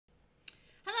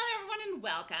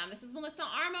welcome. This is Melissa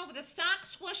Armo with a stock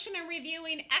swooshing and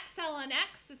reviewing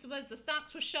Xlnx. This was the stock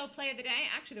swoosh show play of the day.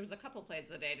 Actually, there was a couple plays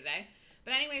of the day today.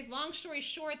 But anyways, long story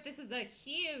short, this is a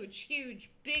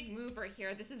huge, big mover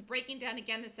here. This is breaking down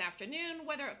again this afternoon.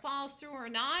 Whether it follows through or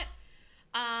not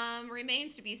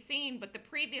remains to be seen. But the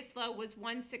previous low was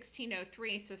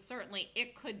 116.03, so certainly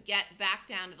it could get back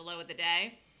down to the low of the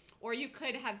day. Or you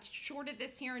could have shorted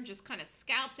this here and just kind of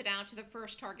scalped it out to the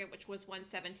first target, which was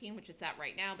 117, which it's at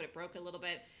right now, but it broke a little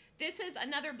bit. This is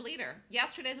another bleeder.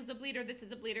 Yesterday's was a bleeder. This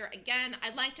is a bleeder. Again,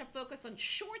 I'd like to focus on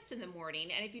shorts in the morning.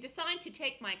 And if you decide to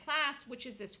take my class, which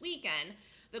is this weekend,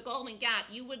 the Golden Gap,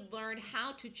 you would learn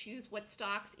how to choose what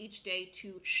stocks each day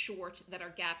to short that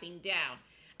are gapping down.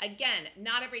 Again,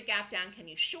 not every gap down can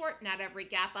you short. Not every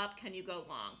gap up can you go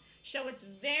long. So it's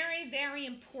very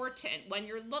important when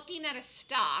you're looking at a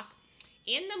stock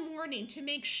in the morning to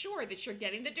make sure that you're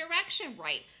getting the direction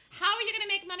right. How are you going to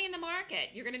make money in the market?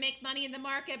 You're going to make money in the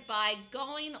market by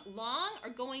going long or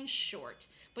going short.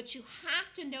 But you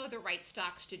have to know the right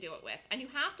stocks to do it with. And you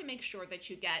have to make sure that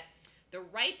you get the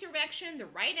right direction, the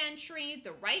right entry,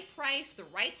 the right price, the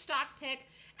right stock pick.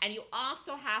 And you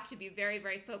also have to be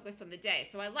very focused on the day.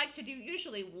 So I like to do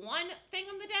usually one thing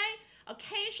on the day.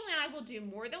 Occasionally, I will do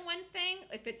more than one thing.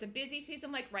 If it's a busy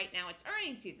season, like right now, it's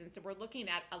earnings season, so we're looking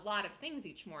at a lot of things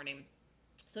each morning.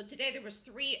 So today there was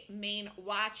 3 main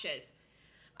watches,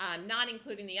 not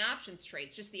including the options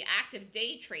trades, just the active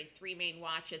day trades, 3 main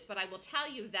watches. But I will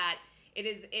tell you that it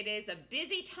is a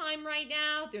busy time right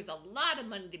now. There's a lot of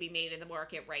money to be made in the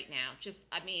market right now.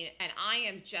 And I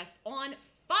am just on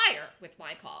fire with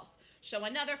my calls. So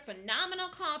another phenomenal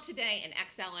call today in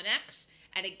Xlnx.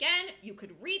 And again, you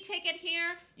could retake it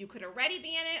here. You could already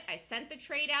be in it. I sent the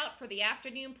trade out for the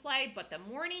afternoon play, but the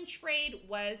morning trade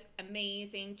was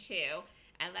amazing too.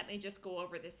 And let me just go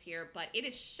over this here. But it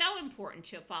is so important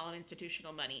to follow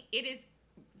institutional money. It is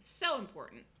so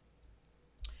important.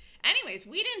 Anyways,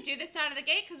 we didn't do this out of the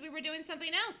gate because we were doing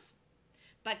something else.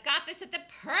 But got this at the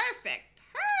perfect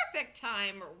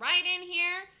time. Right in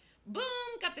here. Boom,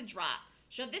 got the drop.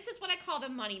 So this is what I call the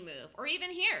money move. Or even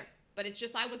here. But it's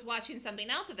just I was watching something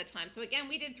else at the time. So again,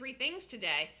 we did 3 things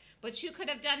today. But you could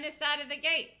have done this out of the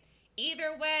gate.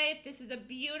 Either way, this is a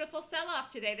beautiful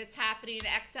sell-off today that's happening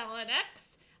at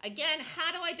Xlnx. Again,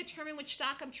 how do I determine which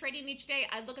stock I'm trading each day?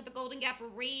 I look at the Golden Gap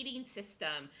rating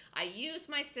system. I use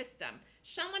my system.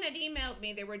 Someone had emailed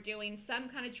me. They were doing some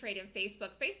kind of trade in Facebook.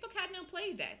 Facebook had no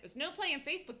play today. There's no play in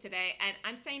Facebook today. And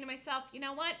I'm saying to myself, you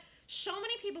know what? So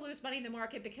many people lose money in the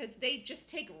market because they just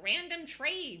take random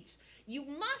trades. You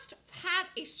must have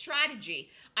a strategy.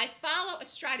 I follow a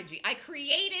strategy. I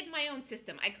created my own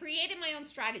system. I created my own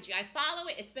strategy. I follow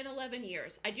it. It's been 11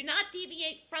 years. I do not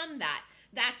deviate from that.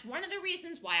 That's one of the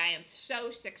reasons why I am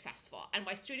so successful and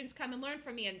why students come and learn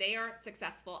from me and they are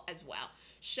successful as well.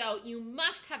 So you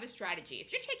must have a strategy.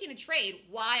 If you're taking a trade,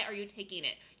 why are you taking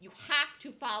it? You have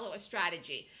to follow a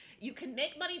strategy. You can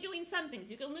make money doing some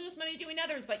things. You can lose money doing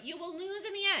others, but you will lose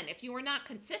in the end. If you are not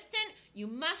consistent, you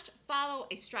must follow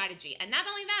a strategy. And not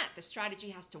only that, the strategy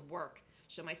has to work.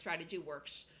 So my strategy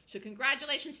works. So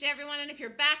congratulations to everyone. And if you're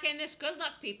back in this, good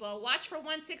luck, people. Watch for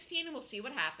 116 and we'll see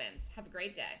what happens. Have a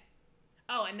great day.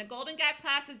 Oh, and the Golden Gap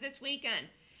class is this weekend,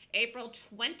 April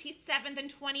 27th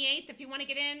and 28th. If you want to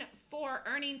get in for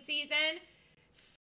earnings season,